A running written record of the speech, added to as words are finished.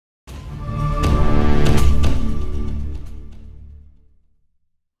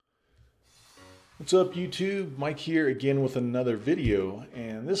What's up YouTube? Mike here again with another video,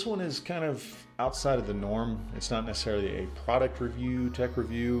 and this one is kind of outside of the norm. It's not necessarily a product review, tech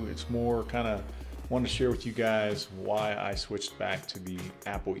review. It's more kind of wanted to share with you guys why I switched back to the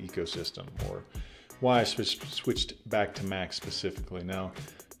Apple ecosystem, or why I switched back to Mac specifically. Now,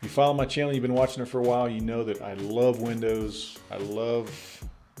 if you follow my channel, you've been watching it for a while, you know that I love Windows. I love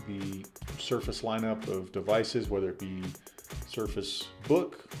the Surface lineup of devices, whether it be Surface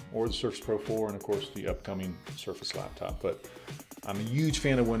Book or the Surface Pro 4, and of course the upcoming Surface laptop. But I'm a huge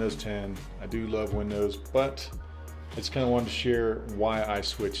fan of Windows 10. I do love Windows, but I just kind of wanted to share why I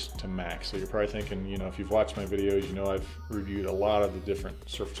switched to Mac. So you're probably thinking, you know, if you've watched my videos, you know I've reviewed a lot of the different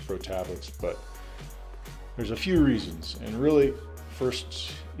Surface Pro tablets, but there's a few reasons. And really,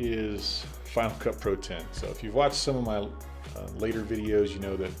 first is Final Cut Pro 10. So if you've watched some of my later videos, you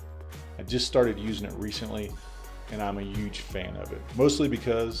know that I just started using it recently, and I'm a huge fan of it. Mostly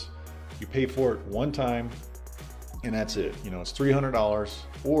because you pay for it one time and that's it. You know, it's $300,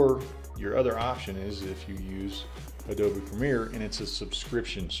 or your other option is if you use Adobe Premiere and it's a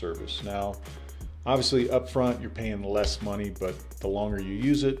subscription service. Now, obviously up front you're paying less money, but the longer you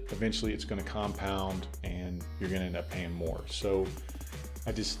use it, eventually it's gonna compound and you're gonna end up paying more. So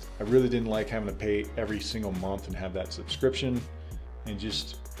I really didn't like having to pay every single month and have that subscription, and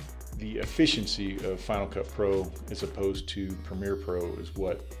just the efficiency of Final Cut Pro as opposed to Premiere Pro is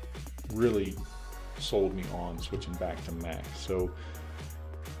what really sold me on switching back to Mac. So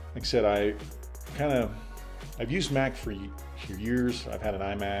like I said, I've used Mac for years. I've had an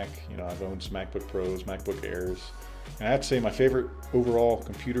iMac, you know, I've owned some MacBook Pros, MacBook Airs, and I have to say my favorite overall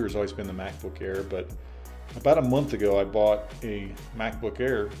computer has always been the MacBook Air. But about a month ago I bought a MacBook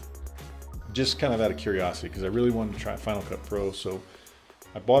Air just kind of out of curiosity because I really wanted to try Final Cut Pro. So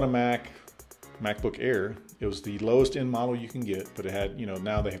I bought a MacBook Air. It was the lowest end model you can get, but it had, you know,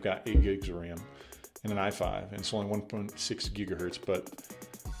 now they've got 8 gigs of RAM and an i5, and it's only 1.6 gigahertz. But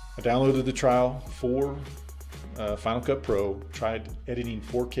I downloaded the trial for Final Cut Pro, tried editing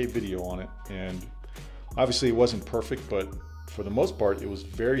 4K video on it, and obviously it wasn't perfect, but for the most part, it was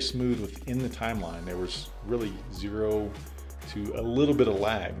very smooth within the timeline. There was really zero to a little bit of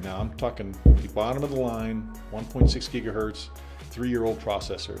lag. Now I'm talking the bottom of the line, 1.6 gigahertz, 3-year-old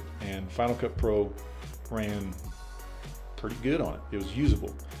processor, and Final Cut Pro ran pretty good on it. It was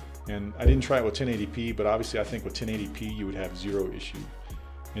usable. And I didn't try it with 1080p, but obviously I think with 1080p you would have zero issue.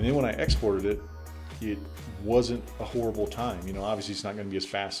 And then when I exported it, it wasn't a horrible time. You know, obviously it's not going to be as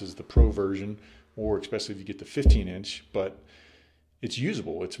fast as the Pro version, or especially if you get the 15-inch, but it's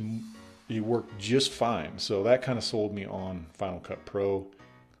usable. It worked just fine. So that kind of sold me on Final Cut Pro.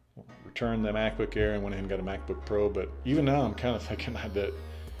 Returned the MacBook Air and went ahead and got a MacBook Pro. But even now I'm kind of thinking that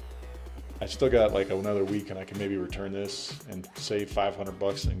I still got like another week and I can maybe return this and save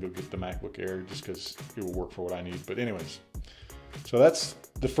 $500 and go get the MacBook Air, just because it will work for what I need. But anyways, so that's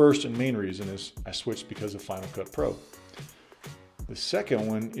the first and main reason, is I switched because of Final Cut Pro. The second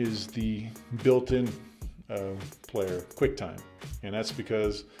one is the built-in player, QuickTime. And that's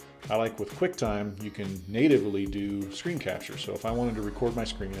because I like with QuickTime, you can natively do screen capture. So if I wanted to record my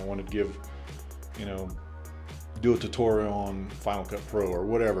screen, I wanted to give, you know, do a tutorial on Final Cut Pro or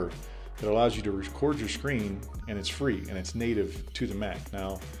whatever, it allows you to record your screen, and it's free and it's native to the Mac.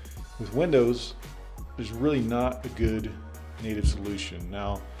 Now with Windows, there's really not a good native solution.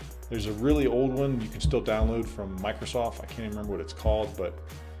 Now there's a really old one you can still download from Microsoft. I can't even remember what it's called, but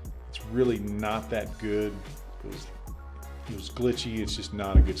it's really not that good. It was glitchy. It's just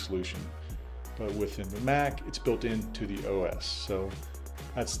not a good solution. But within the Mac, it's built into the OS. So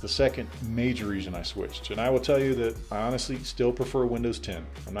that's the second major reason I switched. And I will tell you that I honestly still prefer Windows 10.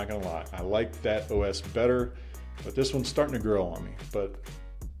 I'm not gonna lie. I like that OS better, but this one's starting to grow on me. But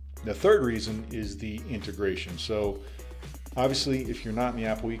the third reason is the integration. So obviously, if you're not in the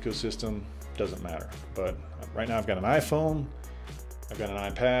Apple ecosystem, it doesn't matter. But right now I've got an iPhone, I've got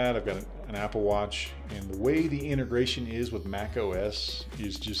an iPad, I've got an Apple Watch, and the way the integration is with Mac OS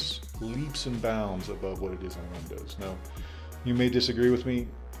is just leaps and bounds above what it is on Windows. Now, you may disagree with me.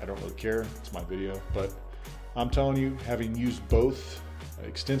 I don't really care. It's my video. But I'm telling you, having used both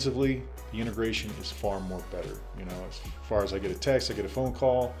extensively, the integration is far more better. You know, as far as I get a text, I get a phone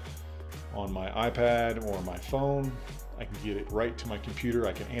call on my iPad or my phone, I can get it right to my computer.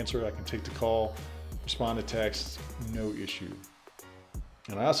 I can answer it. I can take the call, respond to texts, no issue.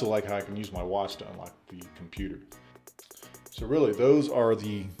 And I also like how I can use my watch to unlock the computer. So really, those are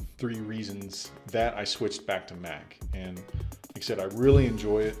the 3 reasons that I switched back to Mac. And like I said, I really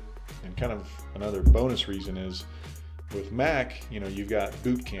enjoy it. And kind of another bonus reason is With Mac, you know, you've got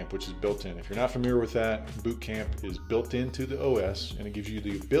Boot Camp, which is built in. If you're not familiar with that, Boot Camp is built into the OS, and it gives you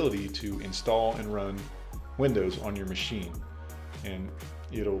the ability to install and run Windows on your machine. And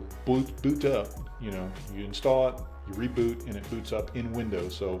it'll boot up, you know, you install it, you reboot, and it boots up in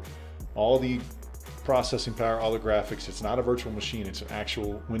Windows. So all the processing power, all the graphics, it's not a virtual machine, it's an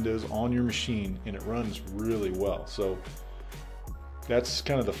actual Windows on your machine, and it runs really well. So that's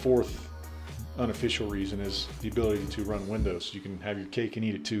kind of the fourth unofficial reason, is the ability to run Windows. You can have your cake and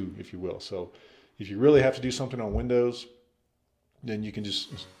eat it too, if you will. So if you really have to do something on Windows, then you can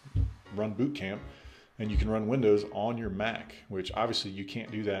just run Boot Camp, and you can run Windows on your Mac, which obviously you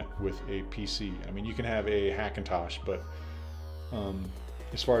can't do that with a PC. I mean, you can have a Hackintosh, but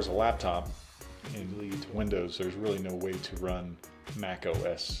as far as a laptop and lead to Windows, there's really no way to run Mac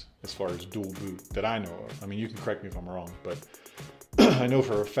OS as far as dual boot that I know of. I mean, you can correct me if I'm wrong, but I know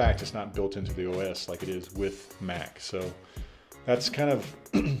for a fact it's not built into the OS like it is with Mac. So that's kind of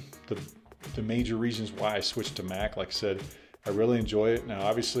the major reasons why I switched to Mac. Like I said, I really enjoy it. Now,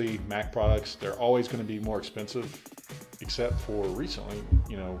 obviously, Mac products, they're always going to be more expensive, except for recently,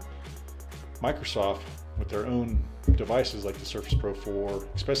 you know, Microsoft with their own devices like the Surface Pro 4,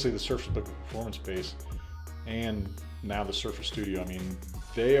 especially the Surface Book Performance Base, and now the Surface Studio. I mean,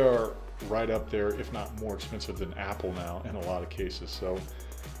 they are right up there, if not more expensive than Apple now in a lot of cases. So,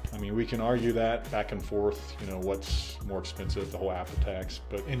 I mean, we can argue that back and forth, you know, what's more expensive, the whole Apple tax.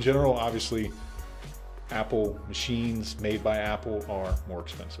 But in general, obviously, Apple machines made by Apple are more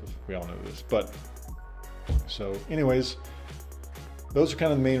expensive. We all know this. But so anyways, those are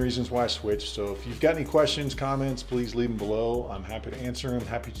kind of the main reasons why I switched. So if you've got any questions, comments, please leave them below. I'm happy to answer them,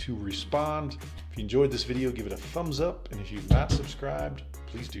 happy to respond. If you enjoyed this video, give it a thumbs up. And if you've not subscribed,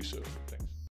 please do so. Thanks.